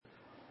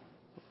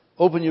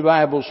Open your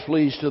Bibles,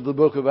 please, to the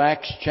book of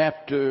Acts,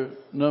 chapter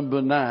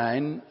number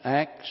 9.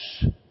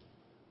 Acts,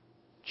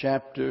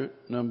 chapter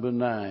number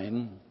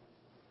 9.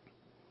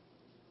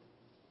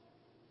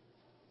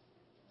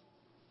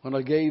 When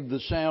I gave the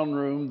sound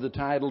room the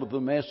title of the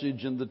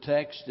message and the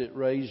text, it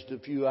raised a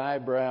few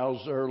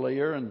eyebrows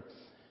earlier, and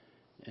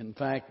in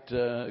fact,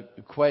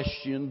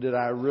 questioned, did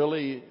I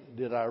really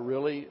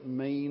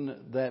mean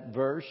that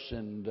verse?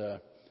 And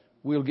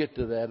we'll get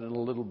to that in a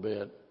little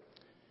bit.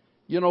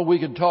 You know, we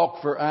could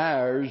talk for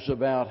hours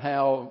about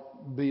how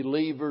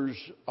believers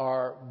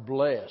are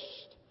blessed.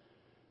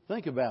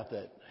 Think about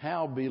that.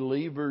 How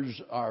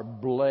believers are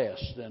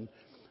blessed. And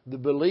the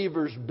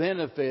believer's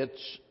benefits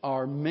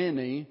are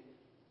many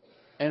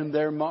and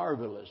they're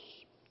marvelous.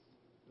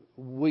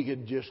 We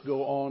could just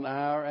go on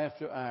hour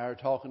after hour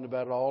talking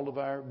about all of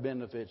our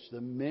benefits, the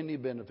many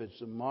benefits,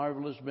 the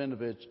marvelous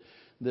benefits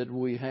that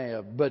we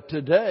have. But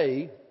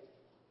today,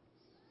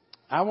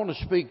 I want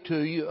to speak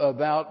to you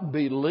about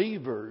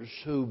believers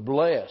who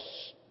bless.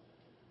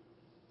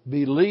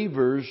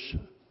 Believers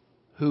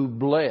who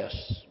bless.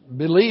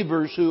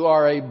 Believers who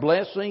are a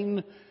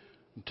blessing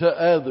to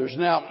others.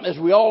 Now, as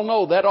we all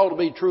know, that ought to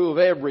be true of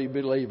every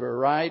believer,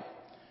 right?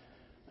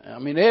 I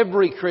mean,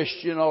 every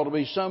Christian ought to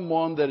be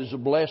someone that is a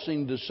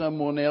blessing to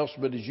someone else.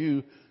 But as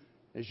you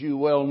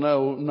well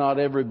know, not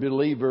every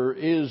believer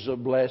is a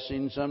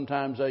blessing.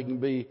 Sometimes they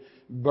can be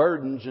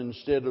burdens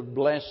instead of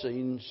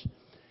blessings.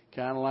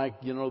 Kind of like,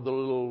 you know, the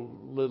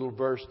little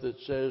verse that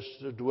says,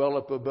 to dwell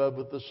up above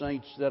with the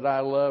saints that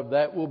I love,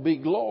 that will be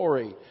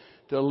glory.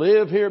 To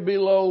live here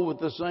below with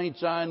the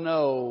saints I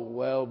know,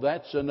 well,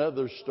 that's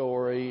another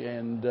story.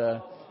 And,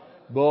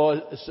 boy,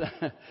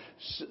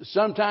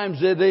 sometimes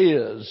it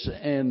is.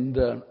 And,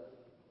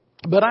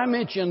 but I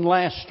mentioned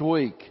last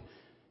week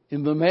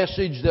in the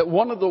message that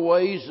one of the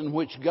ways in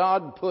which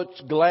God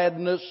puts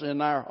gladness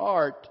in our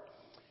heart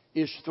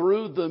is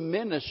through the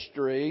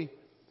ministry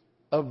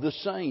of the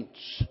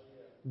saints.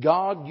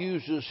 God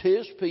uses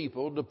His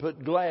people to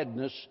put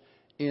gladness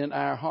in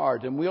our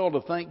heart. And we ought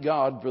to thank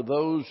God for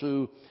those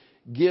who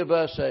give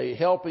us a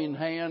helping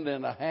hand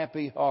and a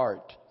happy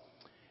heart.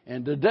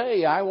 And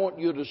today I want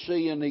you to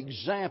see an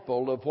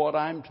example of what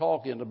I'm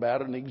talking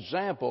about, an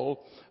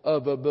example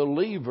of a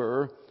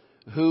believer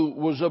who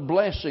was a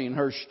blessing.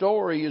 Her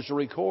story is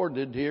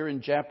recorded here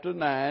in chapter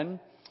 9,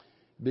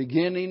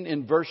 beginning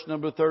in verse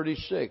number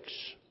 36.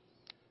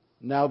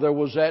 Now there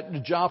was at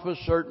Joppa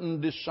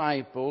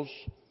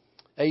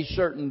a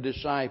certain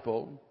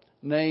disciple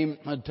named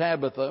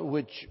Tabitha,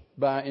 which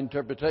by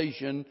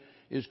interpretation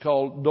is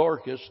called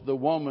Dorcas. The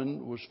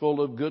woman was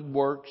full of good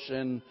works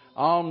and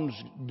alms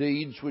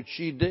deeds which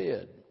she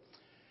did.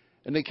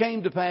 And it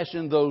came to pass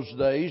in those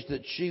days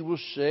that she was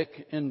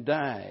sick and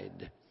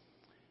died.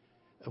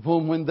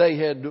 When they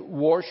had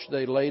washed,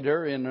 they laid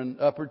her in an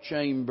upper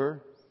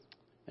chamber.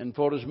 And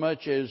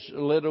forasmuch as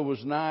Lydda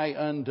was nigh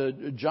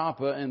unto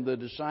Joppa, and the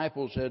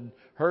disciples had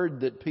heard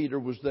that Peter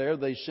was there,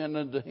 they sent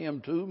unto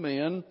him 2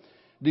 men,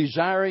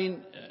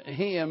 desiring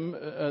him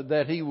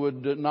that he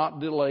would not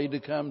delay to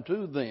come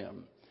to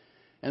them.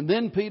 And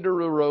then Peter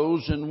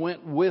arose and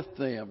went with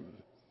them.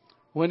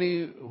 When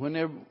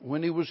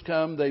he was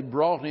come, they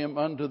brought him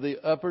unto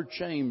the upper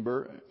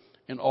chamber,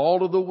 and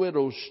all of the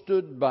widows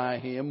stood by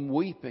him,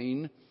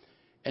 weeping,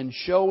 and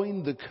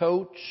showing the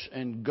coats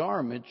and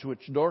garments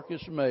which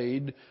Dorcas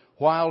made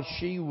while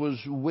she was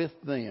with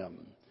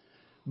them.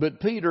 But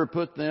Peter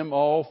put them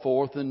all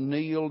forth and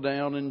kneeled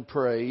down and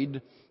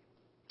prayed,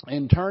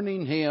 and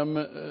turning him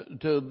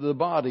to the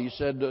body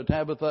said,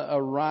 Tabitha,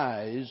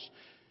 arise.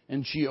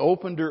 And she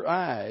opened her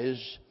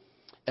eyes,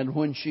 and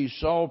when she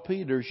saw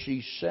Peter,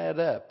 she sat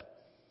up.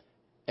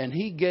 And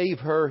he gave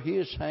her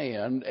his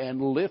hand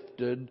and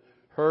lifted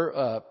her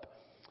up.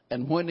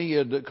 And when he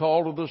had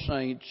called of the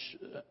saints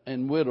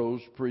and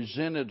widows,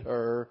 presented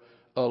her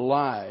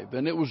alive.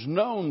 And it was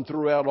known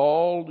throughout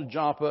all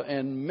Joppa,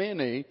 and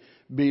many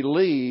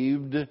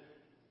believed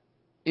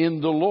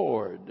in the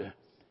Lord.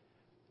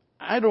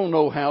 I don't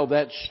know how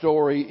that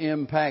story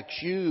impacts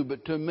you,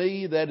 but to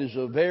me that is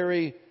a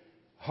very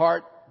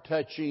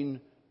heart-touching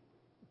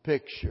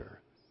picture.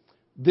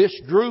 This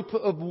group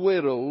of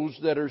widows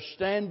that are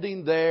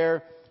standing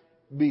there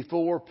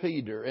before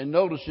Peter. And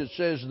notice it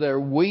says they're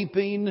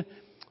weeping.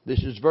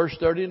 This is verse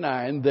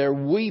 39. They're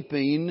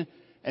weeping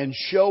and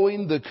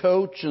showing the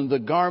coats and the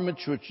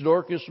garments which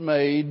Dorcas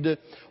made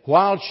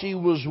while she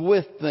was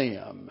with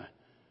them.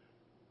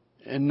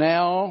 And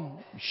now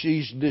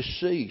she's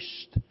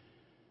deceased.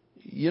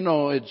 You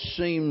know, it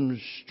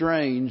seems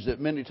strange that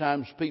many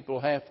times people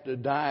have to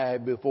die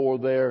before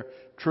they're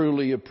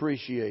truly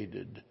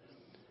appreciated.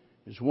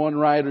 As one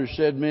writer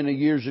said many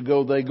years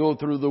ago, they go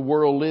through the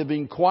world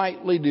living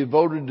quietly,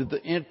 devoted to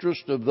the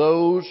interest of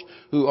those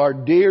who are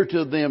dear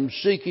to them,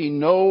 seeking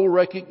no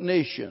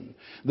recognition.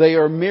 They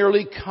are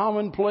merely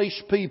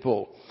commonplace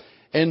people,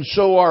 and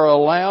so are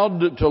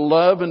allowed to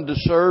love and to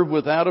serve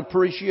without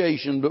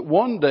appreciation. But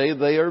one day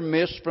they are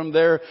missed from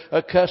their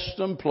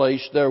accustomed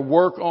place. Their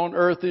work on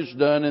earth is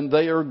done, and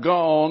they are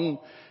gone,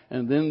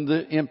 And then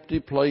the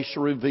empty place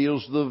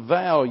reveals the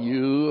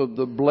value of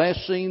the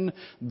blessing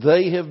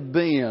they have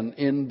been.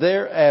 In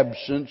their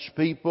absence,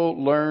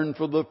 people learn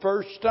for the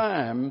first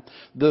time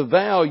the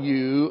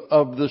value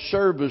of the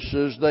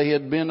services they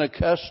had been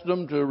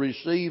accustomed to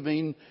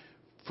receiving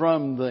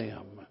from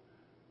them.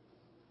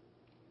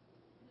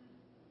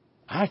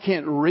 I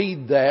can't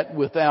read that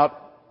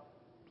without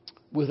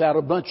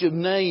a bunch of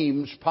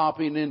names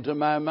popping into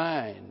my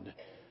mind.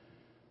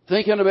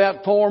 Thinking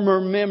about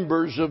former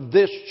members of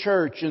this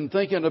church and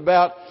thinking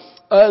about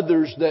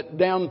others that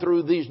down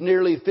through these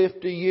nearly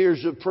 50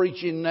 years of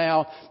preaching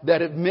now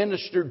that have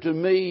ministered to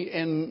me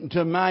and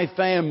to my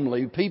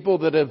family. People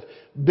that have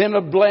been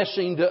a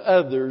blessing to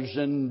others,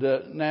 and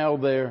now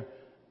they're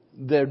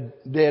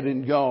dead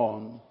and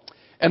gone.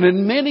 And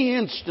in many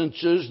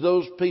instances,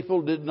 those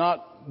people did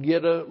not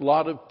get a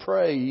lot of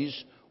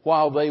praise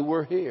while they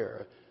were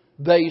here.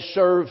 They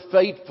served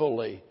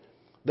faithfully.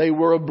 They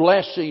were a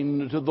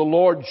blessing to the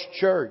Lord's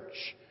church.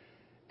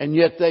 And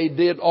yet they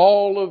did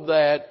all of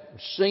that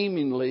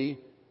seemingly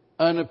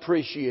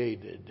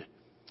unappreciated.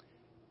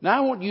 Now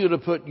I want you to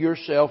put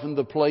yourself in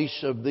the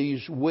place of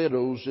these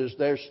widows as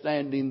they're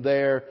standing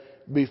there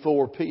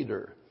before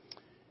Peter.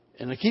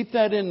 And keep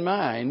that in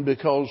mind,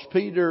 because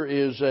Peter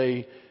is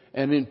an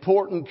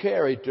important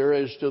character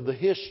as to the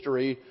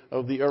history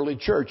of the early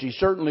church. He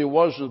certainly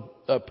wasn't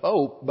a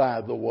pope,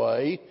 by the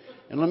way.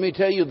 And let me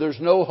tell you,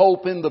 there's no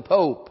hope in the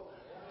pope.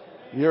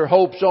 Your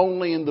hope's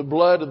only in the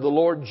blood of the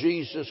Lord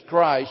Jesus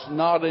Christ,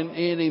 not in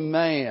any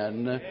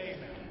man.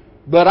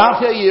 But I'll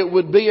tell you, it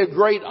would be a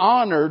great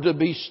honor to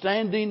be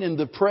standing in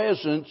the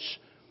presence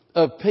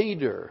of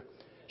Peter.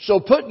 So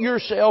put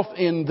yourself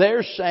in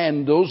their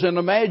sandals and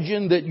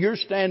imagine that you're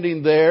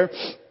standing there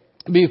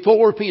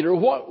before Peter.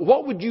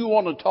 What would you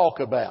want to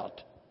talk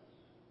about?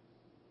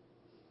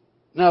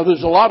 Now,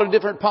 there's a lot of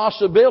different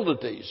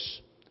possibilities.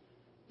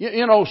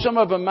 You know, some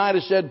of them might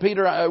have said,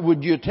 Peter,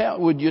 would you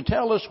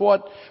tell us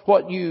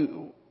what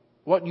you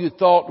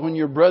thought when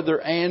your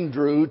brother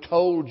Andrew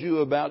told you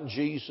about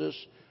Jesus?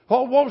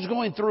 What was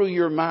going through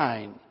your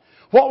mind?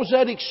 What was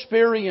that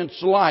experience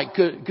like?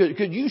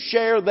 Could you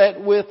share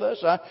that with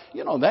us?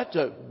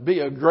 That'd be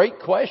a great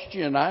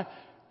question. I'd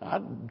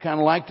kind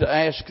of like to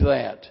ask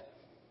that.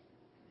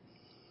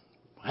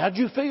 How'd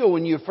you feel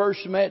when you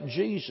first met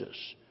Jesus?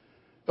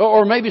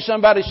 Or maybe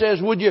somebody says,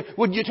 would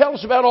you tell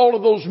us about all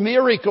of those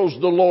miracles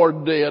the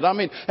Lord did? I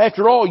mean,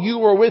 after all, you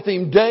were with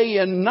Him day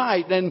and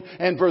night, and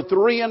for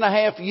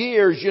 3.5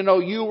 years,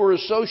 you were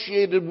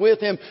associated with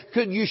Him.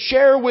 Could you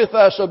share with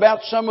us about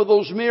some of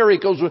those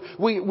miracles?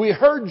 We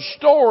heard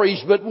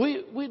stories, but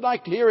we'd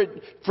like to hear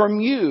it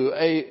from you,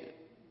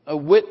 a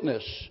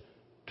witness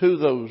to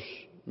those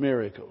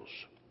miracles.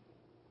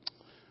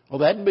 Well,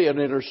 that'd be an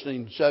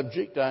interesting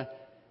subject.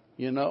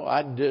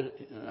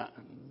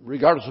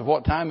 Regardless of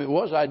what time it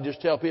was, I'd just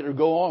tell Peter,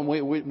 go on.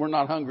 We're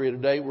not hungry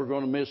today. We're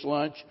going to miss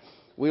lunch.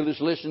 We'll just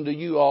listen to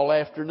you all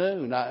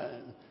afternoon.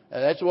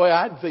 That's the way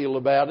I'd feel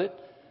about it.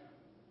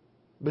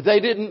 But they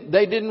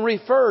didn't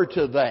refer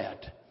to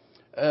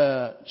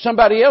that.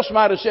 Somebody else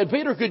might have said,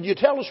 Peter, could you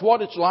tell us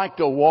what it's like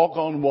to walk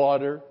on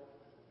water?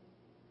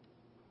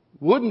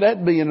 Wouldn't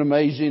that be an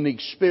amazing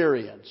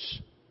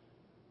experience?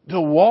 To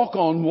walk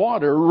on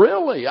water,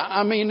 really?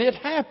 I mean, it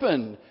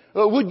happened.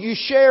 Would you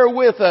share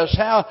with us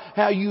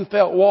how you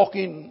felt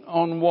walking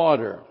on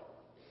water?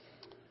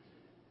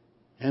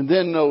 And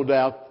then no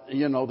doubt,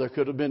 there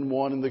could have been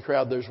one in the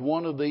crowd. There's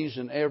one of these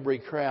in every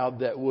crowd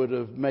that would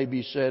have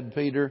maybe said,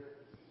 Peter,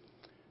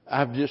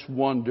 I've just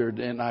wondered,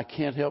 and I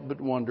can't help but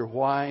wonder,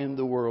 why in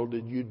the world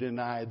did you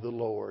deny the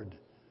Lord?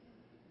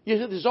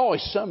 There's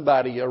always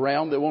somebody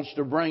around that wants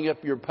to bring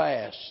up your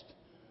past.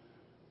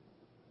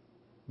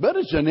 But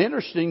it's an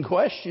interesting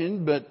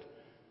question, but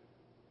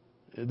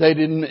they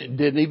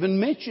didn't even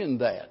mention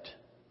that.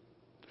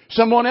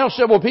 Someone else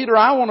said, well, Peter,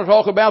 I want to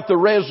talk about the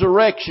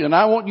resurrection.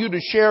 I want you to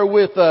share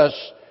with us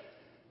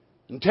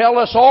and tell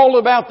us all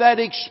about that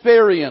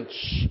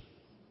experience.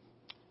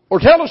 Or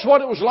tell us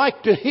what it was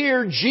like to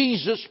hear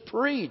Jesus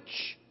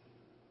preach.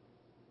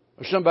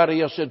 Or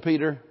somebody else said,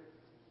 Peter,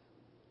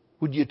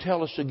 would you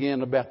tell us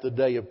again about the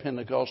day of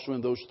Pentecost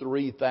when those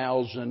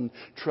 3,000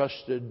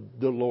 trusted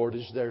the Lord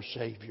as their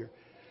Savior?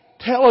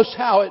 Tell us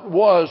how it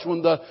was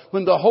when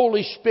the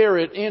Holy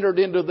Spirit entered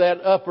into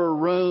that upper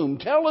room.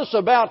 Tell us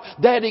about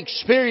that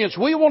experience.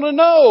 We want to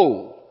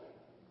know.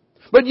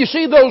 But you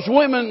see, those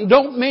women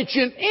don't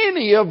mention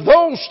any of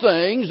those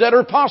things that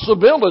are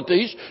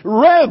possibilities.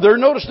 Rather,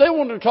 notice they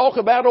want to talk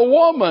about a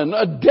woman,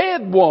 a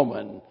dead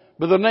woman,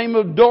 by the name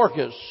of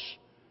Dorcas.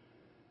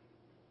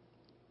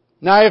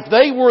 Now, if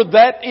they were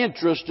that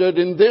interested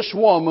in this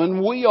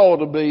woman, we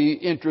ought to be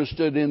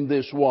interested in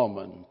this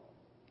woman.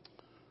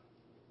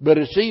 But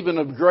it's even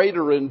of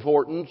greater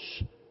importance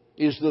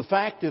is the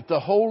fact that the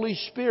Holy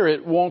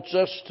Spirit wants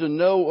us to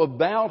know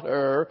about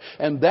her,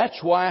 and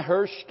that's why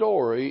her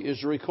story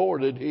is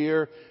recorded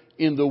here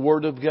in the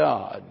Word of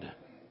God.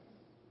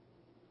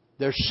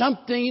 There's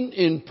something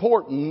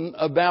important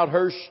about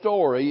her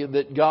story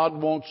that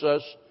God wants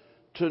us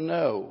to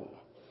know.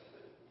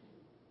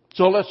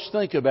 So let's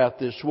think about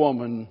this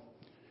woman.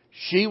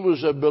 She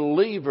was a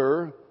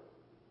believer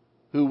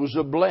who was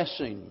a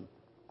blessing.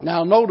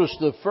 Now notice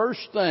the first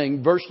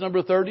thing, verse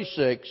number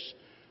 36,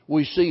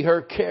 we see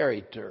her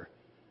character.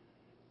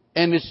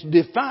 And it's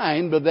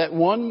defined by that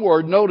one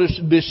word. Notice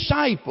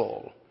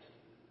disciple.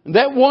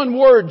 That one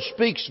word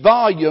speaks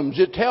volumes.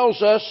 It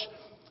tells us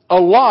a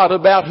lot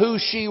about who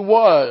she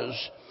was.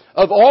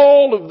 Of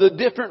all of the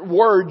different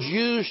words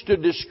used to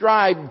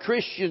describe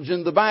Christians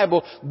in the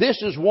Bible,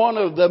 this is one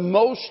of the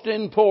most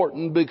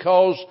important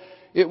because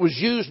it was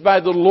used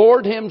by the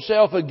Lord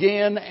Himself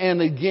again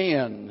and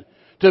again.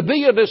 To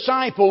be a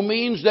disciple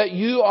means that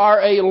you are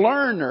a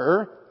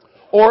learner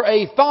or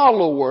a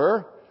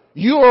follower.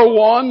 You are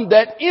one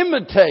that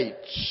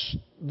imitates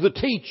the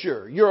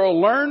teacher. You're a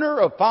learner,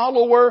 a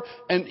follower,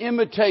 an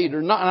imitator.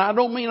 And I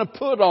don't mean a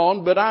put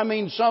on, but I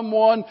mean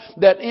someone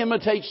that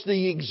imitates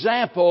the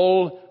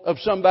example of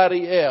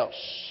somebody else.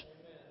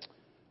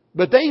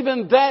 But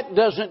even that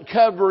doesn't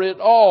cover it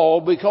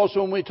all, because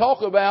when we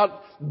talk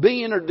about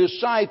being a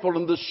disciple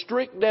and the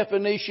strict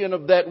definition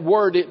of that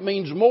word, it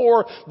means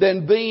more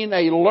than being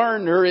a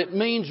learner. It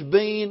means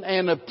being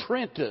an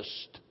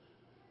apprentice.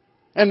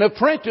 An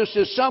apprentice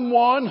is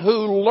someone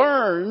who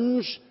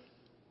learns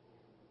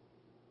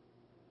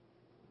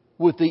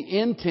with the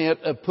intent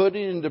of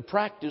putting into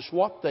practice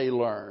what they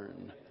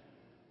learn.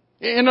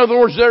 In other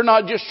words, they're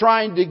not just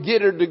trying to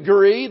get a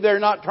degree. They're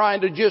not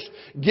trying to just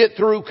get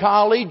through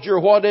college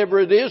or whatever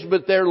it is,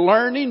 but they're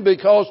learning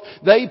because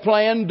they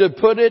plan to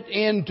put it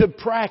into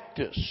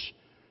practice.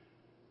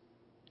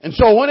 And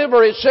so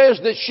whenever it says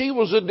that she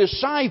was a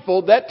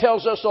disciple, that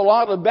tells us a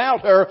lot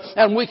about her,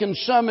 and we can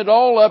sum it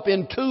all up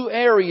in two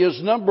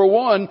areas. Number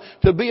one,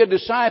 to be a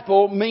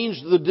disciple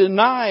means the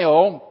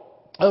denial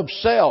of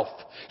self.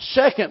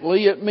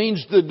 Secondly, it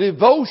means the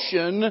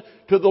devotion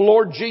to the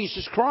Lord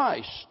Jesus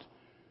Christ.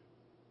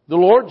 The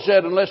Lord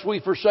said, unless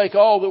we forsake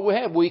all that we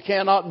have, we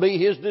cannot be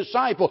His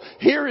disciple.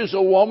 Here is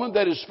a woman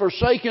that has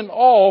forsaken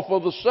all for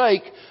the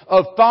sake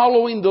of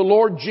following the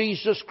Lord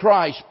Jesus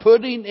Christ,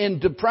 putting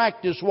into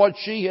practice what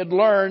she had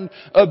learned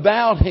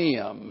about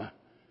Him.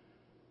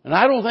 And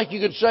I don't think you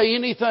could say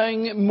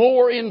anything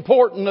more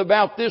important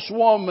about this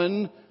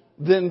woman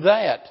than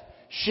that.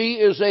 She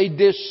is a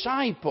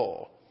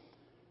disciple.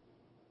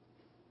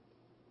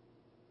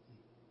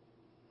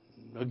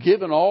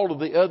 Given all of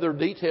the other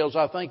details,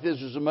 I think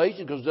this is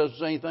amazing because it doesn't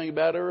say anything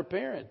about her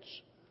appearance.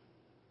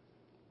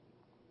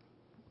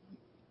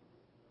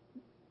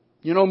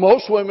 You know,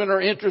 most women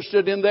are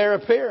interested in their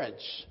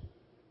appearance.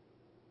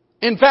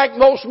 In fact,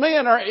 most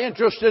men are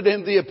interested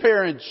in the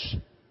appearance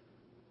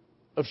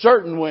of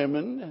certain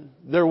women,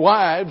 their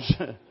wives.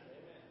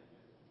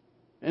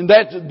 And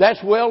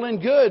that's well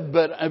and good,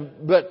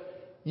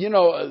 but you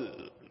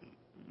know,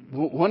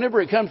 whenever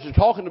it comes to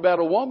talking about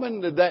a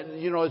woman, that,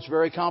 you know, it's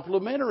very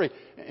complimentary.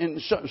 And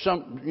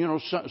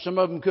some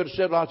of them could have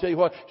said, well, I'll tell you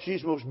what,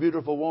 she's the most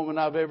beautiful woman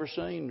I've ever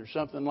seen, or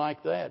something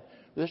like that.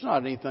 There's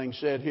not anything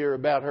said here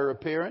about her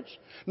appearance.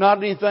 Not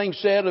anything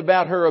said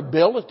about her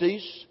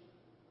abilities.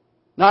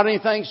 Not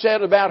anything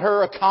said about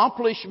her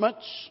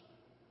accomplishments.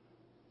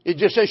 It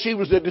just says she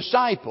was a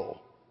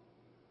disciple.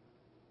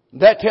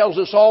 That tells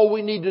us all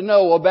we need to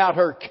know about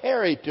her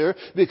character,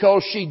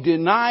 because she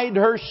denied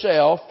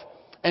herself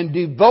and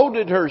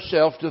devoted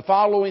herself to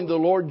following the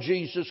Lord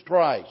Jesus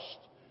Christ.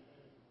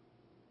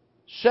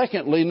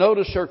 Secondly,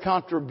 notice her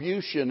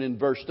contribution in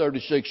verse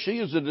 36. She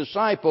is a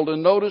disciple,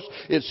 and notice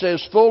it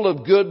says full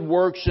of good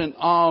works and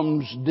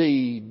alms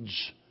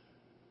deeds.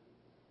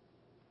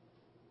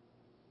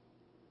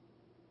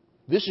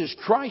 This is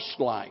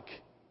Christ-like.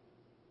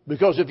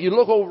 Because if you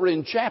look over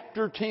in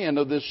chapter 10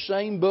 of this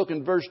same book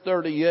in verse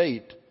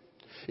 38,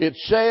 it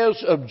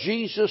says of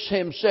Jesus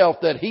Himself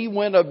that He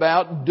went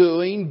about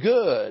doing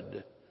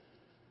good.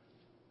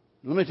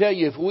 Let me tell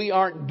you, if we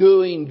aren't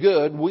doing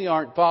good, we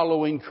aren't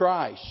following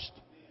Christ.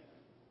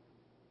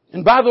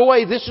 And by the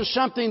way, this is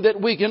something that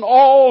we can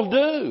all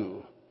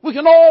do. We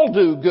can all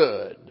do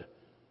good.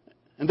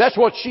 And that's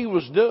what she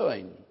was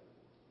doing.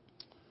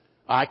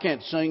 I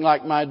can't sing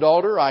like my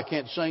daughter. I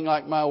can't sing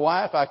like my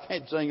wife. I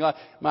can't sing like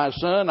my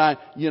son. I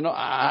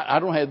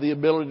don't have the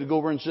ability to go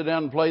over and sit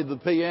down and play the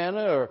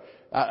piano, or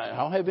I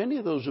don't have any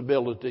of those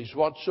abilities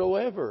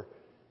whatsoever,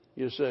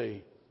 you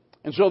see.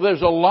 And so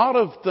there's a lot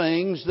of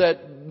things that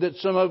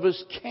some of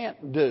us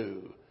can't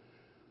do.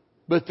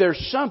 But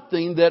there's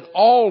something that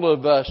all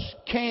of us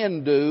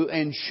can do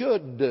and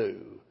should do.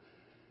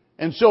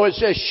 And so it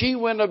says she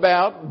went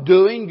about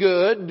doing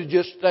good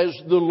just as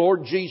the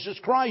Lord Jesus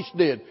Christ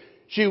did.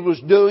 She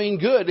was doing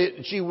good.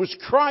 She was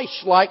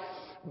Christ-like.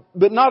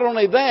 But not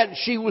only that,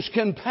 she was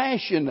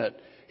compassionate.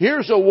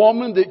 Here's a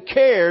woman that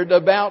cared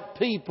about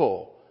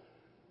people.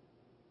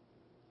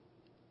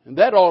 And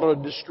that ought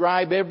to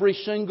describe every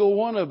single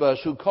one of us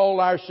who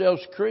call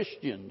ourselves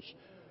Christians.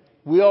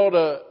 We ought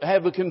to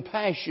have a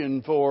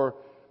compassion for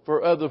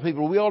for other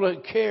people. We ought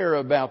to care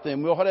about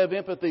them. We ought to have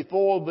empathy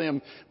for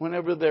them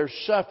whenever they're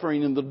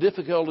suffering and the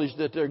difficulties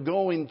that they're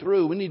going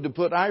through. We need to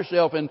put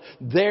ourselves in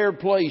their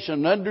place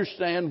and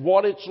understand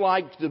what it's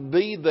like to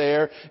be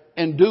there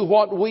and do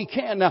what we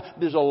can. Now,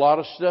 there's a lot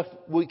of stuff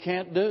we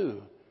can't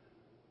do.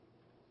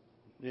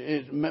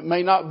 It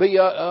may not be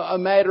a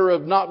matter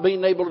of not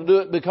being able to do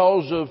it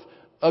because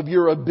of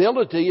your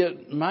ability.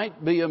 It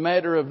might be a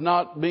matter of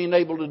not being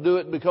able to do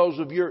it because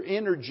of your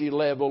energy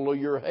level or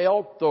your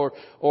health or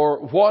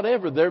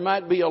whatever. There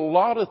might be a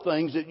lot of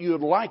things that you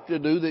would like to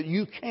do that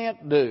you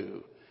can't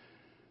do.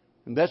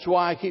 And that's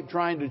why I keep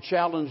trying to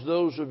challenge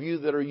those of you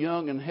that are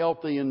young and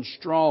healthy and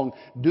strong.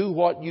 Do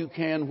what you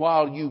can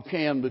while you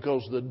can,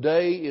 because the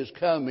day is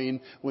coming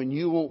when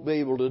you won't be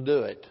able to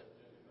do it.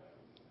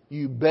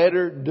 You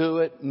better do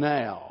it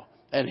now.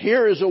 And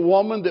here is a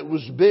woman that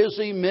was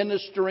busy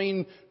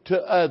ministering to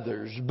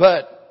others.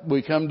 But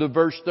we come to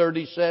verse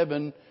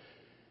 37,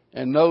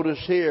 and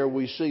notice here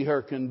we see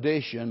her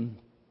condition.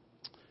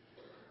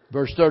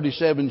 Verse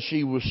 37,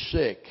 she was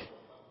sick.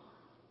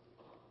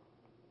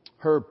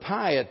 Her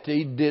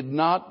piety did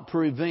not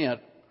prevent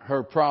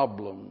her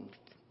problems.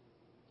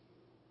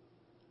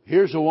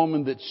 Here's a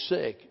woman that's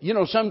sick. You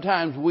know,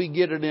 sometimes we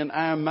get it in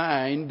our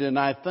mind, and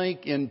I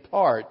think in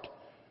part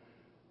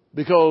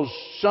because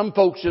some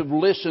folks have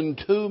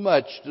listened too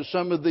much to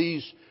some of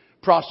these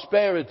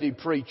prosperity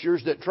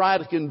preachers that try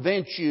to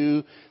convince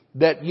you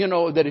that, you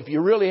know, that if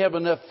you really have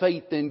enough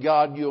faith in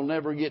God, you'll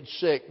never get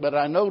sick. But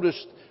I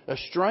noticed a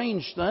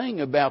strange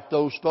thing about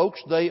those folks.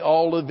 They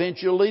all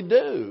eventually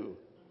do.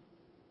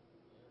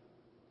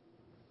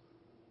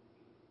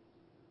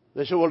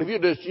 They say, well, if you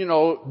just,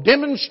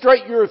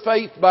 demonstrate your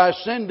faith by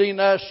sending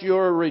us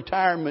your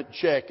retirement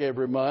check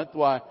every month,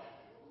 why,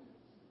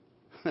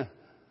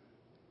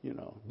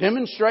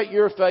 demonstrate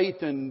your faith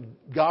and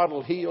God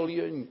will heal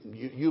you, and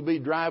you'll be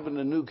driving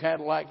a new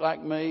Cadillac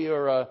like me,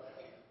 or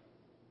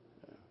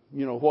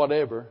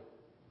whatever,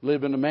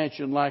 live in a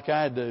mansion like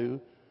I do.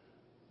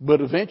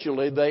 But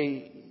eventually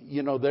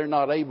they're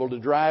not able to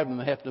drive, and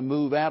they have to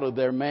move out of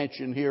their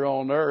mansion here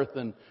on earth,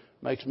 and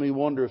makes me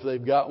wonder if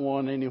they've got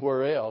one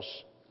anywhere else.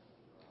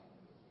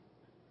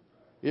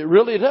 It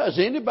really does.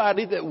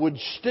 Anybody that would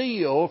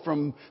steal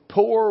from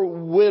poor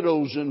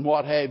widows and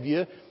what have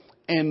you,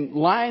 and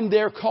line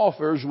their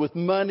coffers with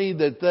money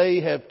that they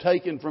have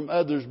taken from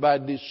others by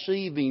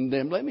deceiving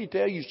them. Let me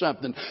tell you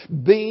something.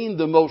 Being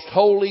the most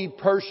holy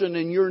person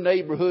in your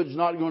neighborhood is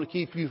not going to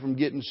keep you from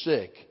getting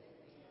sick.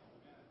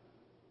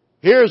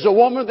 Here's a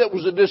woman that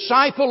was a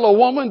disciple, a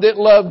woman that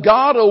loved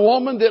God, a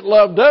woman that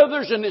loved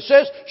others, and it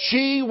says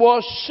she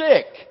was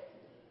sick.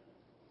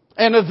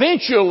 And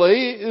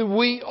eventually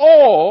we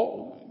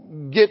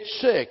all get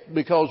sick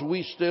because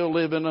we still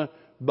live in a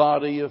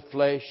body of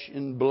flesh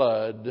and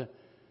blood.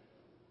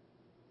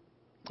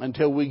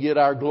 Until we get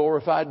our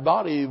glorified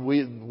body,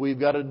 we've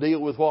got to deal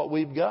with what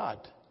we've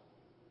got.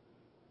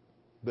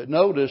 But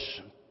notice,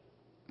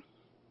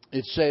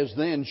 it says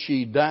then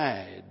she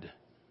died.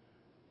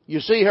 You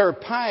see, her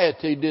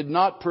piety did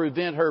not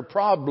prevent her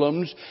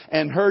problems,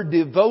 and her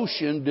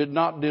devotion did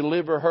not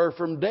deliver her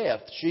from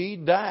death. She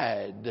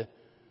died.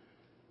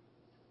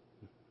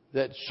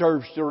 That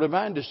serves to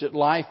remind us that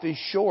life is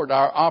short.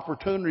 Our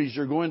opportunities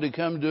are going to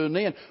come to an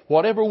end.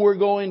 Whatever we're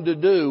going to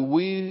do,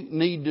 we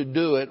need to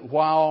do it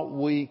while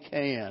we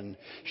can.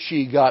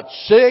 She got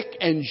sick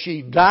and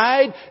she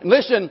died. And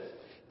listen,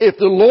 if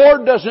the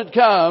Lord doesn't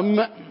come,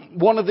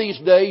 one of these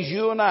days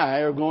you and I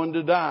are going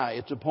to die.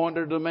 It's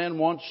appointed a man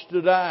wants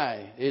to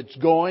die. It's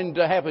going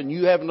to happen.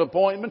 You have an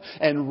appointment,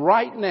 and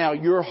right now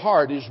your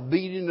heart is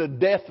beating a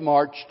death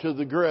march to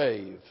the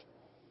grave.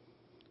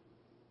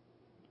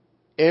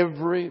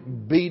 Every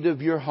beat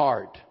of your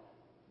heart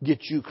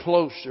gets you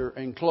closer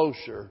and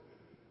closer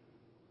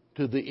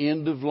to the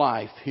end of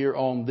life here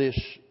on this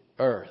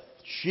earth.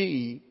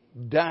 She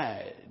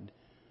died.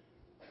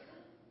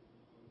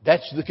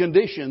 That's the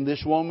condition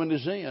this woman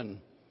is in.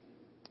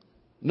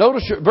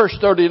 Notice verse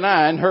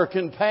 39, her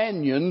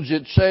companions,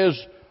 it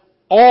says,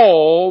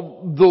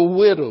 all the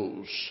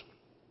widows.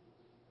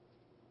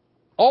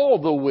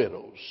 All the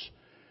widows.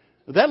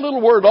 That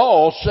little word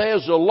all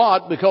says a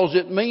lot because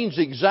it means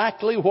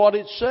exactly what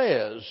it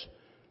says.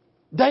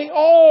 They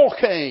all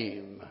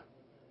came.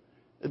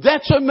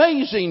 That's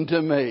amazing to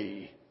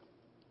me.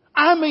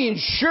 I mean,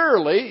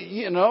 surely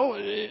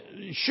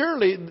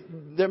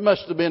there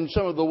must have been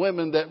some of the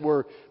women that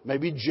were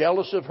maybe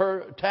jealous of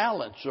her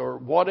talents or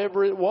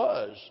whatever it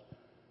was.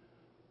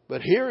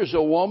 But here is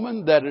a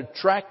woman that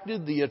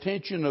attracted the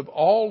attention of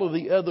all of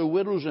the other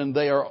widows, and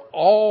they are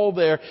all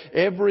there,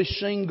 every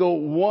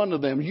single one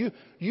of them.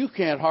 You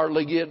can't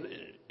hardly get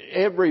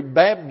every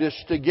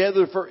Baptist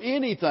together for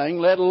anything,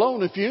 let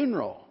alone a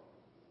funeral.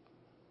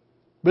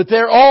 But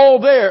they're all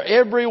there,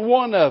 every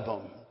one of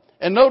them.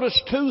 And notice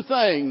two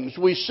things.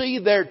 We see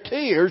their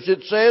tears.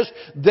 It says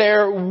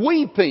they're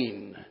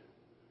weeping.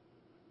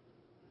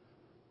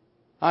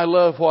 I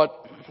love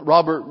what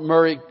Robert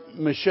Murray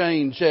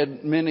M'Cheyne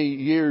said many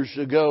years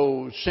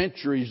ago,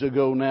 centuries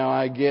ago now,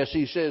 I guess.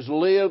 He says,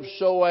 live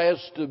so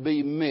as to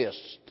be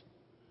missed.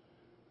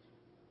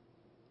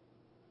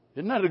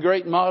 Isn't that a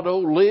great motto?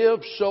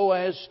 Live so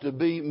as to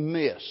be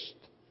missed.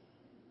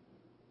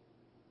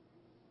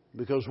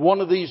 Because one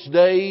of these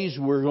days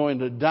we're going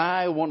to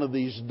die. One of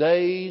these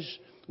days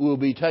we'll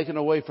be taken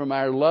away from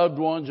our loved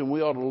ones, and we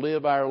ought to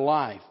live our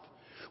life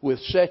with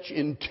such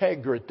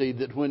integrity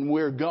that when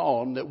we're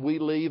gone, that we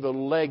leave a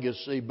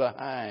legacy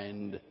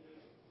behind.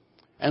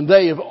 And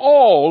they have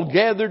all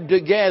gathered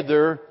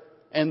together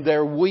and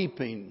they're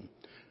weeping.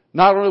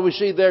 Not only do we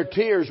see their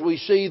tears, we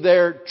see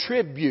their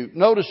tribute.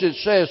 Notice it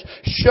says,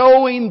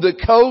 showing the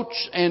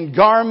coats and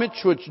garments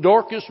which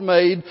Dorcas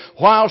made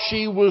while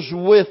she was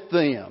with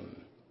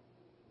them.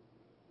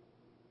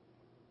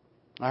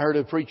 I heard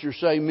a preacher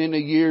say many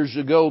years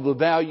ago, the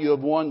value of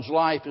one's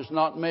life is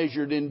not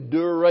measured in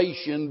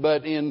duration,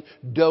 but in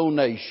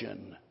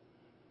donation.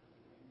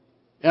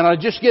 And I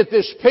just get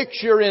this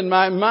picture in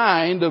my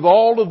mind of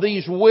all of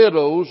these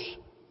widows.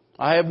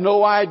 I have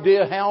no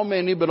idea how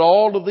many, but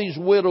all of these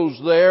widows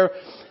there.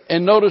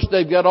 And notice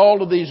they've got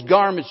all of these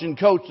garments and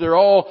coats. They're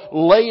all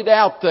laid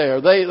out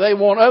there. They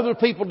want other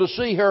people to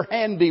see her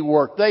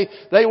handiwork. They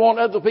want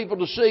other people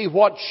to see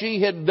what she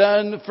had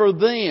done for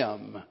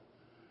them.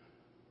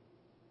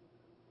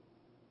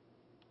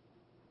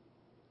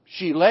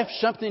 She left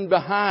something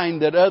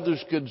behind that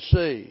others could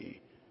see.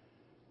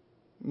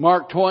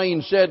 Mark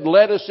Twain said,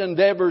 let us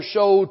endeavor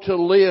so to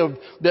live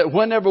that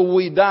whenever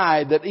we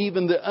die, that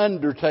even the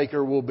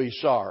undertaker will be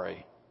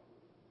sorry.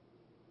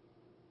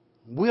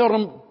 We ought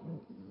to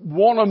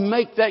want to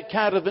make that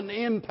kind of an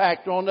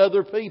impact on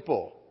other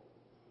people.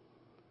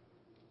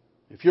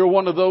 If you're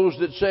one of those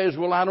that says,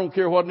 well, I don't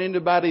care what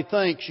anybody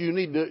thinks, you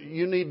need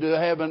to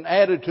have an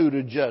attitude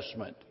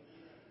adjustment.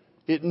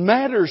 It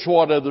matters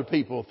what other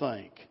people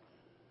think.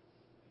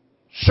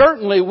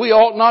 Certainly we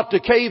ought not to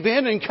cave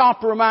in and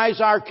compromise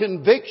our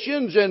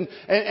convictions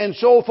and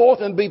so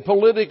forth and be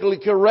politically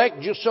correct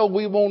just so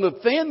we won't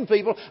offend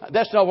people.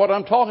 That's not what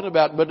I'm talking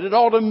about. But it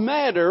ought to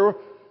matter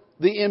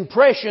the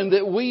impression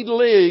that we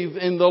leave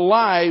in the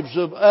lives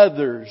of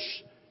others.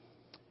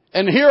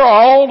 And here are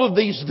all of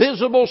these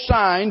visible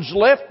signs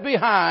left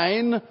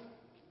behind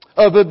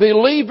of a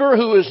believer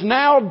who is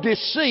now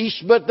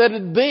deceased, but that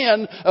had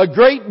been a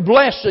great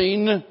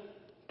blessing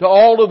to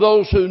all of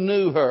those who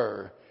knew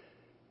her.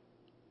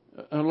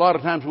 A lot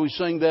of times we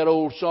sing that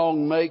old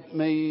song, Make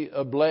Me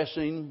a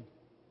Blessing.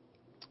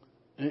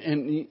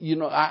 And you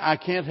know, I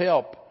can't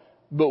help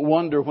but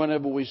wonder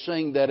whenever we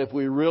sing that if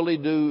we really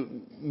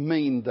do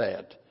mean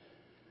that.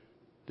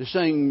 To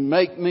sing,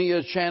 Make me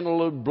a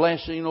channel of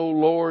blessing, O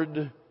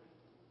Lord.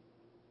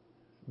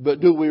 But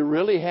do we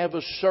really have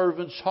a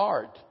servant's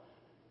heart?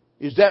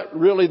 Is that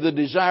really the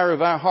desire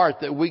of our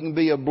heart, that we can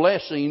be a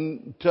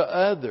blessing to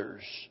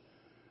others?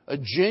 A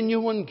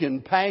genuine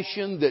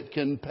compassion that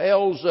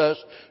compels us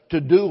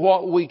to do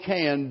what we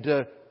can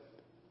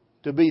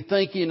to be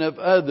thinking of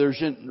others.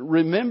 And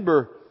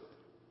remember,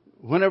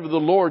 whenever the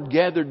Lord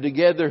gathered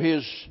together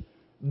His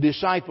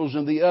disciples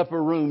in the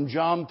upper room,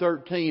 John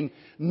 13,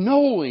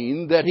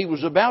 knowing that He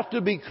was about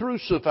to be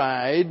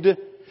crucified,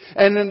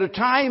 and in a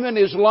time in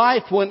His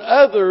life when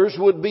others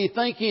would be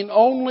thinking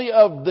only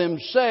of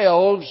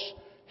themselves,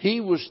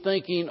 He was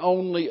thinking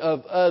only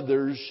of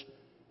others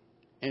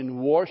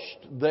and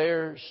washed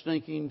their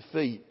stinking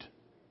feet.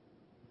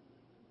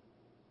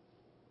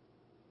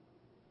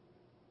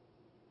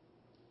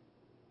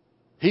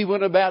 He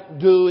went about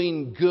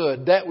doing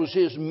good. That was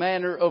His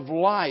manner of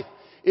life.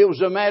 It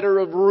was a matter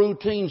of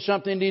routine,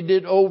 something He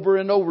did over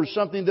and over,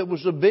 something that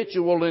was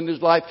habitual in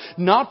His life.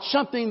 Not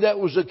something that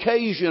was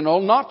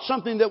occasional, not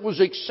something that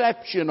was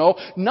exceptional,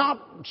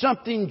 not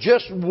something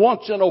just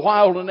once in a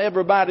while and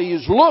everybody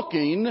is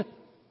looking.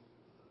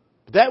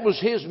 That was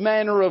His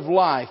manner of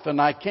life,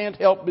 and I can't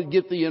help but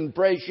get the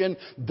impression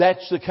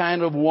that's the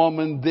kind of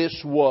woman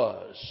this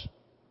was.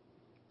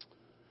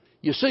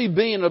 You see,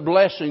 being a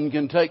blessing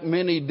can take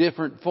many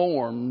different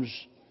forms.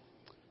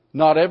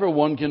 Not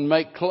everyone can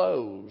make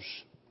clothes.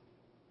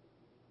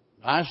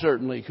 I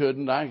certainly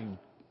couldn't. I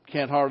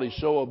can't hardly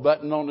sew a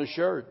button on a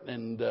shirt,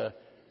 and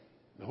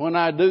when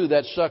I do,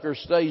 that sucker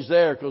stays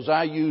there because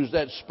I use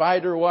that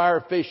spider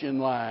wire fishing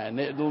line.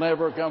 It'll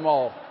never come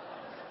off.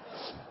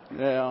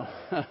 Yeah.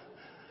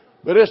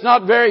 But it's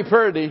not very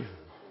pretty.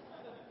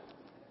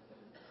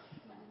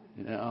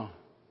 You know,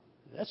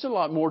 that's a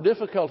lot more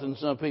difficult than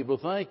some people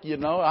think. You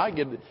know,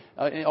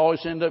 I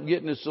always end up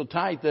getting it so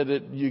tight that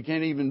you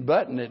can't even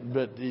button it.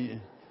 But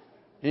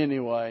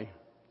anyway,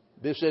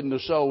 this isn't a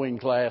sewing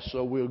class,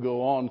 so we'll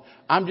go on.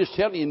 I'm just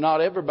telling you,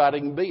 not everybody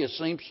can be a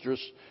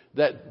seamstress.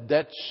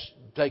 That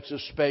takes a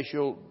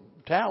special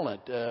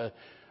talent.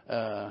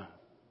 Not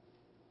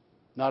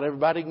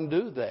everybody can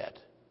do that.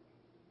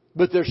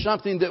 But there's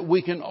something that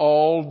we can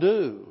all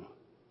do.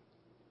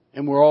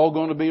 And we're all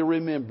going to be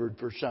remembered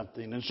for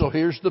something. And so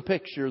here's the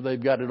picture.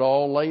 They've got it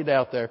all laid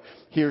out there.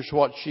 Here's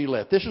what she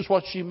left. This is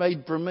what she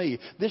made for me.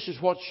 This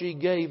is what she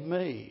gave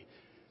me.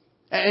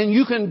 And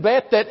you can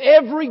bet that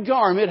every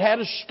garment had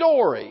a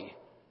story.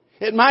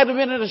 It might have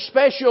been at a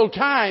special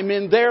time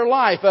in their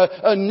life,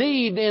 a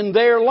need in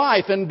their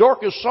life. And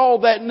Dorcas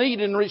saw that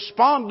need and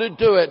responded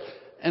to it.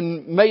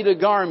 and made a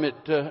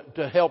garment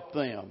to help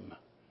them.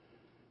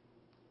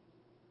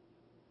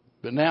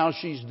 But now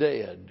she's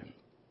dead.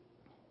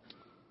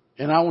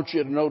 And I want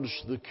you to notice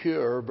the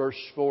cure, verse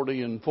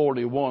 40 and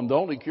 41. The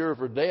only cure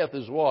for death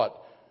is what?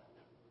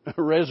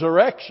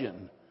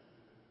 Resurrection.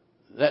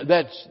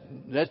 That's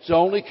the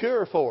only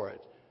cure for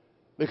it.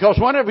 Because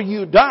whenever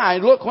you die,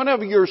 look,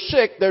 whenever you're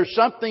sick, there's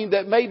something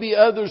that maybe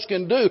others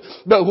can do.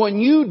 But when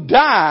you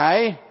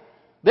die,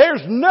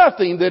 there's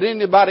nothing that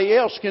anybody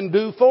else can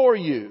do for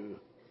you.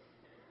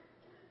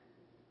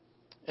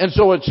 And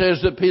so it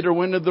says that Peter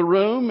went into the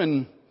room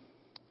and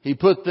he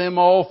put them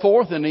all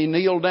forth and he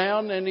kneeled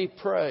down and he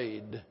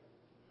prayed.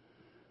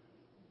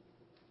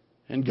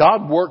 And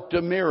God worked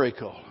a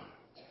miracle.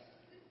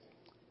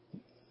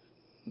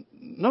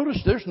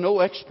 Notice there's no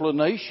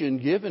explanation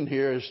given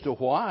here as to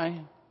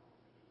why.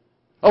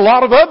 A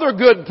lot of other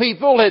good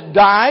people had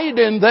died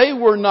and they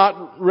were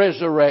not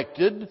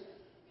resurrected.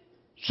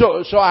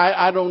 So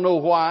I don't know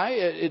why.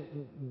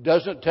 It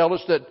doesn't tell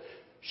us that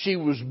she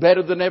was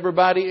better than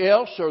everybody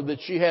else or that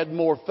she had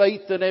more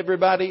faith than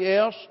everybody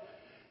else.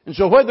 And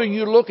so whether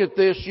you look at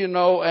this,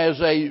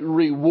 as a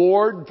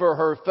reward for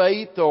her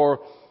faith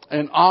or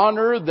an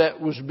honor that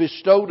was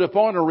bestowed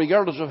upon her,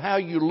 regardless of how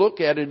you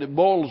look at it, it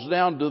boils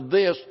down to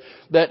this,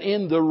 that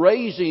in the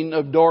raising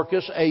of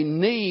Dorcas, a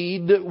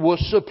need was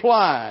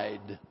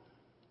supplied.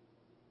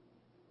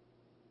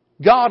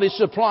 God is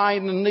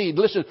supplying the need.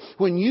 Listen,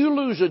 when you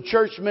lose a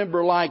church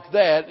member like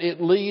that,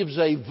 it leaves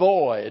a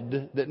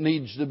void that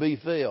needs to be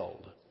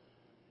filled.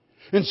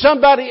 And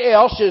somebody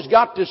else has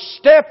got to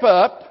step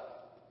up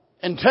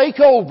and take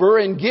over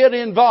and get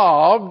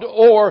involved,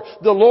 or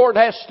the Lord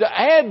has to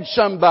add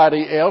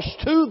somebody else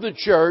to the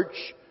church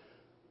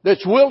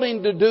that's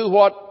willing to do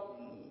what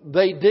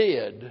they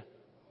did.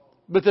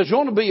 But there's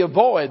going to be a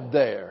void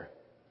there.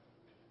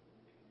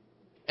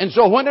 And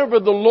so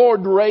whenever the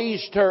Lord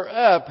raised her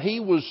up,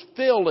 He was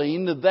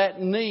filling that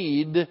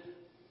need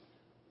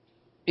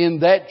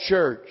in that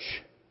church.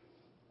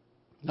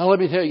 Now let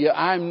me tell you,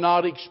 I'm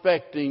not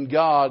expecting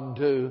God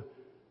to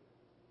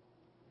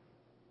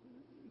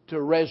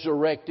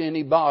resurrect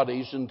any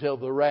bodies until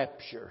the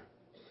rapture.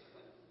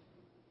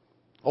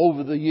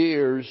 Over the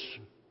years,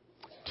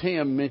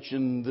 Tim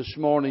mentioned this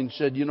morning,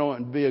 said, it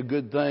would be a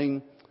good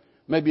thing.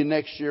 Maybe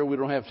next year, we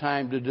don't have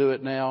time to do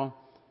it now.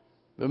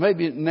 But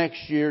maybe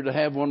next year to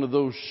have one of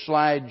those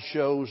slide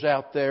shows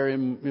out there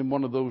in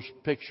one of those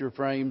picture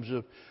frames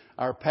of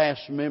our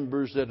past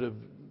members that have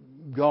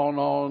gone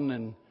on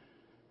and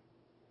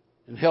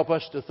help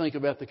us to think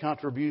about the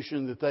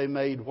contribution that they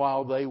made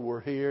while they were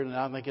here. And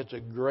I think it's a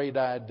great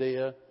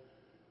idea.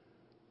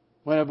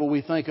 Whenever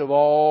we think of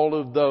all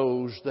of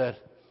those that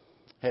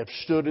have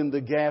stood in the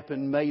gap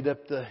and made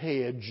up the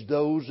hedge,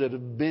 those that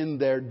have been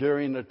there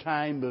during a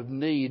time of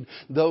need,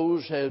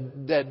 those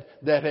that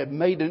have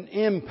made an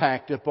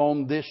impact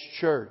upon this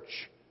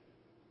church.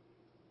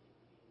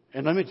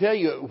 And let me tell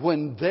you,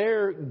 when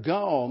they're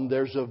gone,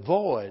 there's a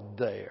void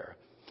there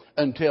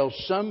until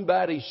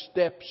somebody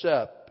steps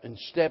up and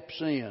steps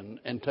in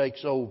and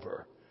takes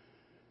over.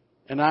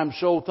 And I'm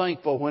so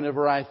thankful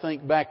whenever I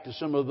think back to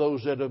some of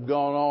those that have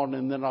gone on,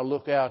 and then I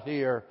look out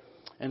here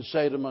and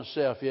say to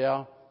myself,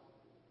 yeah,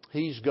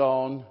 he's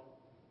gone,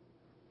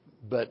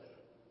 but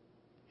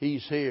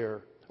he's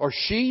here. Or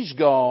she's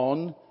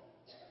gone,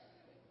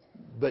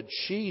 but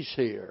she's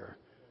here.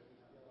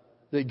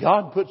 That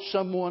God put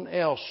someone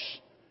else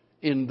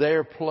in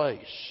their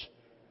place.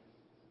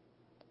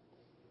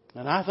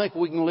 And I think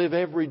we can live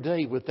every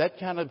day with that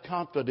kind of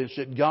confidence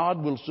that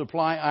God will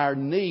supply our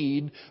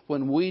need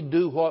when we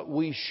do what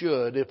we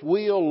should. If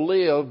we'll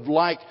live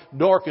like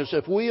Dorcas,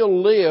 if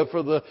we'll live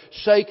for the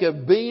sake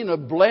of being a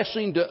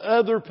blessing to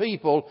other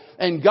people,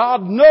 and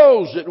God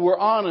knows that we're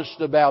honest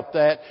about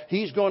that,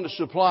 He's going to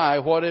supply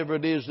whatever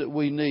it is that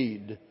we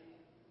need.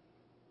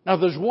 Now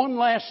there's one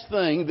last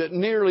thing that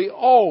nearly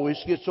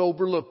always gets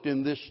overlooked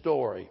in this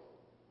story,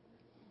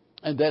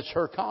 and that's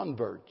her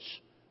converts.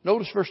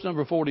 Notice verse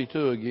number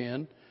 42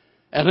 again.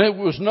 And it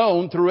was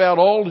known throughout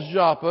all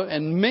Joppa,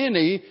 and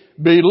many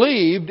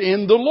believed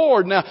in the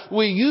Lord. Now,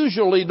 we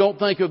usually don't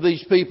think of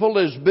these people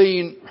as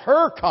being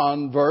her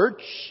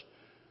converts,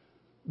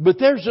 but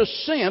there's a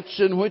sense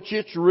in which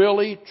it's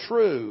really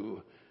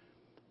true.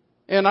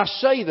 And I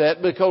say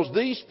that because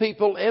these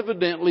people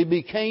evidently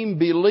became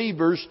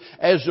believers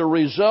as a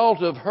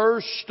result of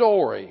her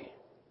story.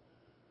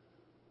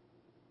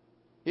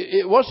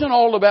 It wasn't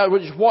all about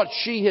what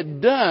she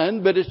had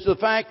done, but it's the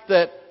fact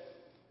that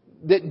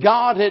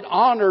God had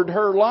honored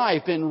her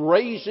life in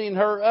raising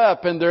her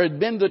up, and there had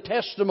been the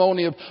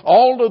testimony of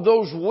all of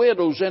those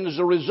widows, and as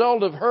a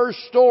result of her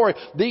story,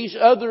 these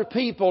other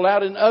people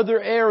out in other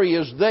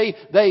areas,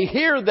 they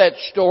hear that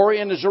story,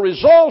 and as a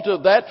result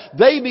of that,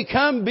 they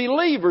become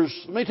believers.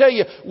 Let me tell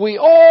you, we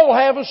all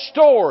have a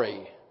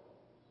story.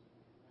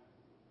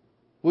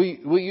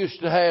 We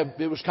used to have,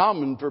 it was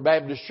common for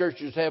Baptist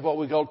churches to have what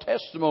we call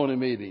testimony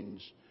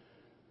meetings.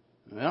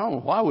 I don't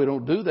know why we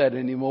don't do that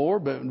anymore,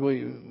 but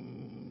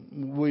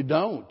we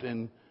don't,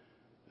 and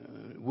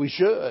we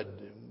should,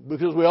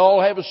 because we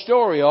all have a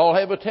story, all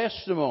have a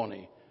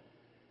testimony.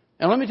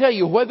 And let me tell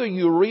you, whether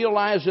you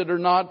realize it or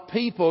not,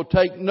 people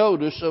take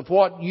notice of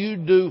what you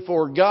do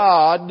for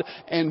God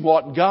and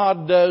what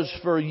God does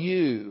for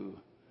you.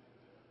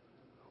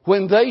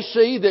 When they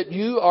see that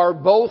you are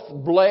both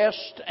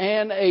blessed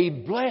and a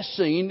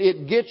blessing,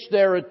 it gets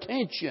their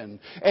attention.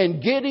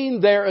 And getting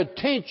their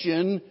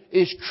attention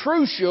is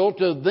crucial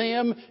to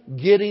them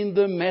getting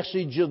the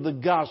message of the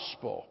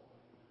gospel.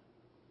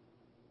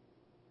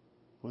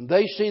 When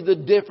they see the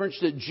difference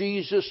that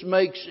Jesus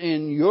makes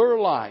in your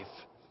life,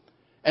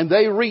 and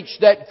they reach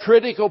that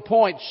critical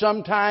point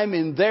sometime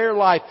in their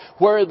life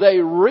where they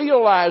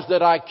realize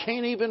that I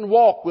can't even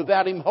walk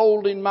without Him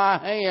holding my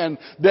hand,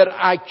 that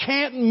I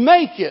can't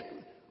make it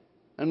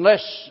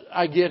unless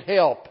I get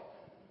help.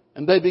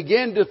 And they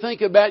begin to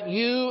think about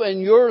you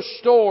and your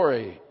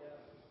story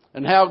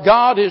and how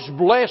God has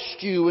blessed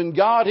you and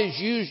God has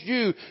used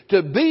you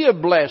to be a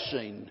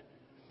blessing.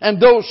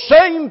 And those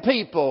same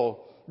people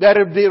that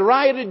have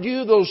derided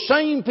you, those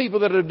same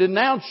people that have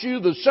denounced you,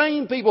 the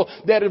same people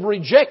that have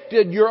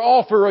rejected your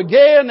offer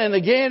again and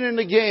again and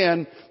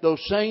again, those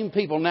same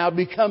people now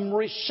become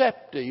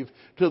receptive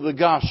to the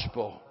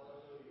gospel.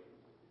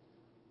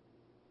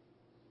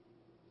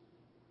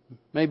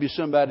 Maybe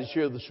somebody's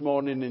here this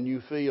morning and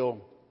you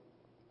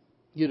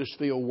just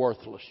feel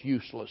worthless,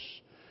 useless.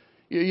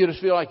 You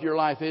just feel like your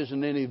life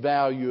isn't any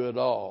value at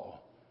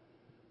all.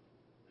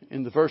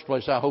 In the first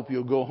place, I hope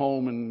you'll go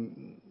home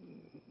and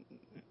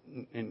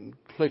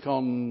click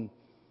on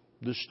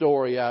the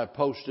story I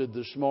posted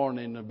this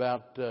morning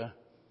about the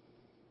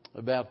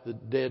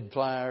dead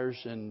flyers.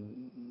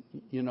 And,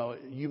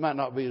 you might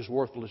not be as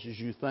worthless as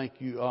you think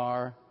you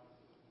are.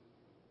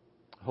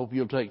 I hope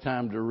you'll take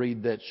time to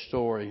read that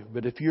story.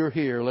 But if you're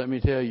here, let me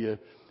tell you,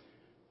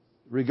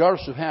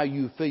 regardless of how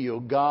you feel,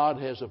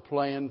 God has a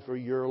plan for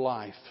your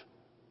life.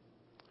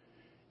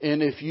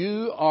 And if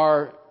you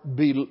are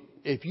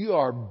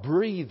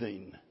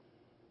breathing,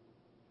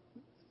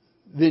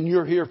 then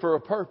you're here for a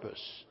purpose.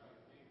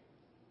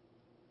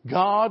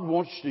 God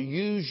wants to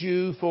use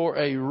you for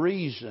a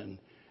reason.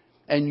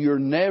 And you're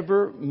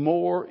never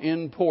more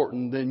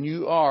important than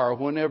you are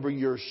whenever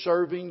you're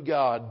serving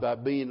God by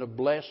being a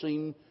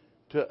blessing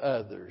to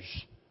others.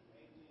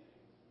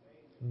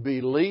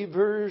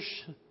 Believers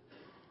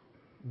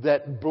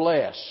that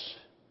bless.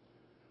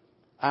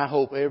 I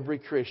hope every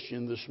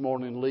Christian this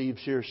morning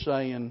leaves here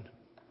saying,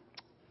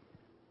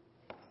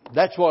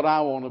 that's what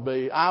I want to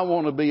be. I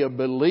want to be a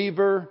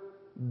believer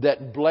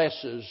that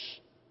blesses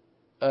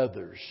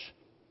others.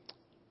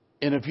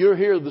 And if you're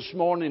here this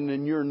morning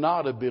and you're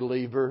not a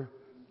believer,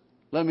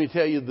 let me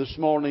tell you this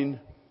morning,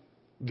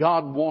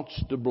 God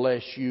wants to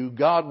bless you.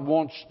 God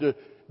wants to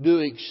do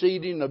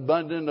exceeding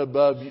abundant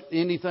above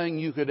anything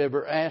you could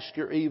ever ask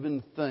or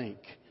even think.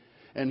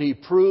 And He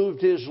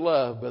proved His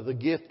love by the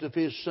gift of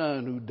His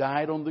Son, who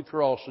died on the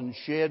cross and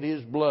shed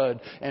His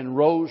blood and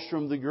rose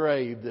from the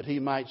grave that He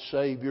might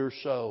save your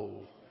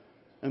soul.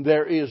 And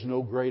there is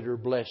no greater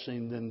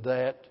blessing than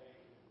that.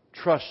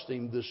 Trust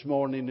Him this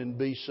morning and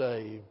be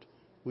saved.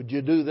 Would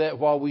you do that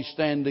while we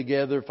stand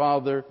together?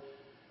 Father,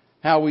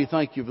 how we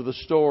thank You for the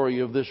story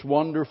of this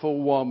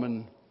wonderful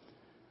woman,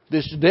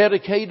 this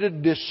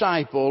dedicated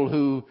disciple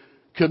who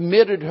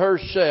committed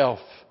herself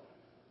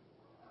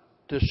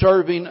to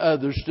serving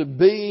others, to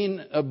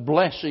being a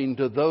blessing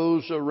to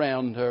those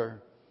around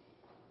her.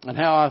 And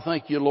how I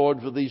thank You, Lord,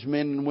 for these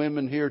men and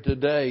women here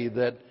today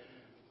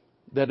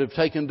that have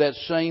taken that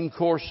same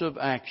course of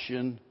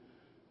action.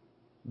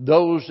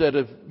 Those that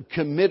have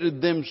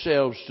committed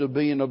themselves to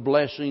being a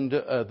blessing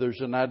to others.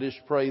 And I just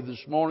pray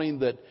this morning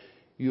that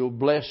You'll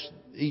bless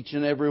each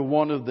and every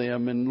one of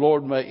them. And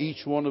Lord, may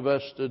each one of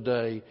us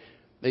today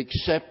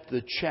accept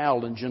the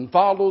challenge and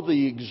follow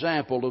the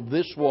example of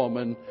this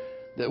woman,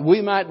 that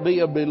we might be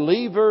a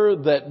believer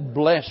that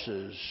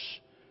blesses.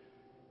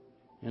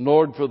 And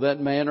Lord, for that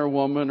man or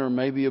woman, or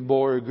maybe a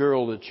boy or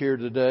girl that's here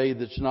today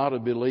that's not a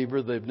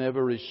believer, they've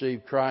never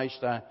received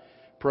Christ, I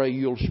pray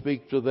You'll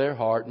speak to their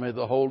heart. May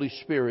the Holy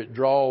Spirit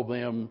draw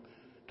them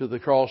to the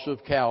cross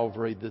of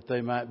Calvary that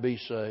they might be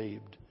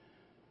saved.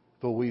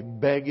 For we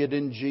beg it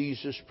in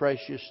Jesus'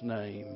 precious name.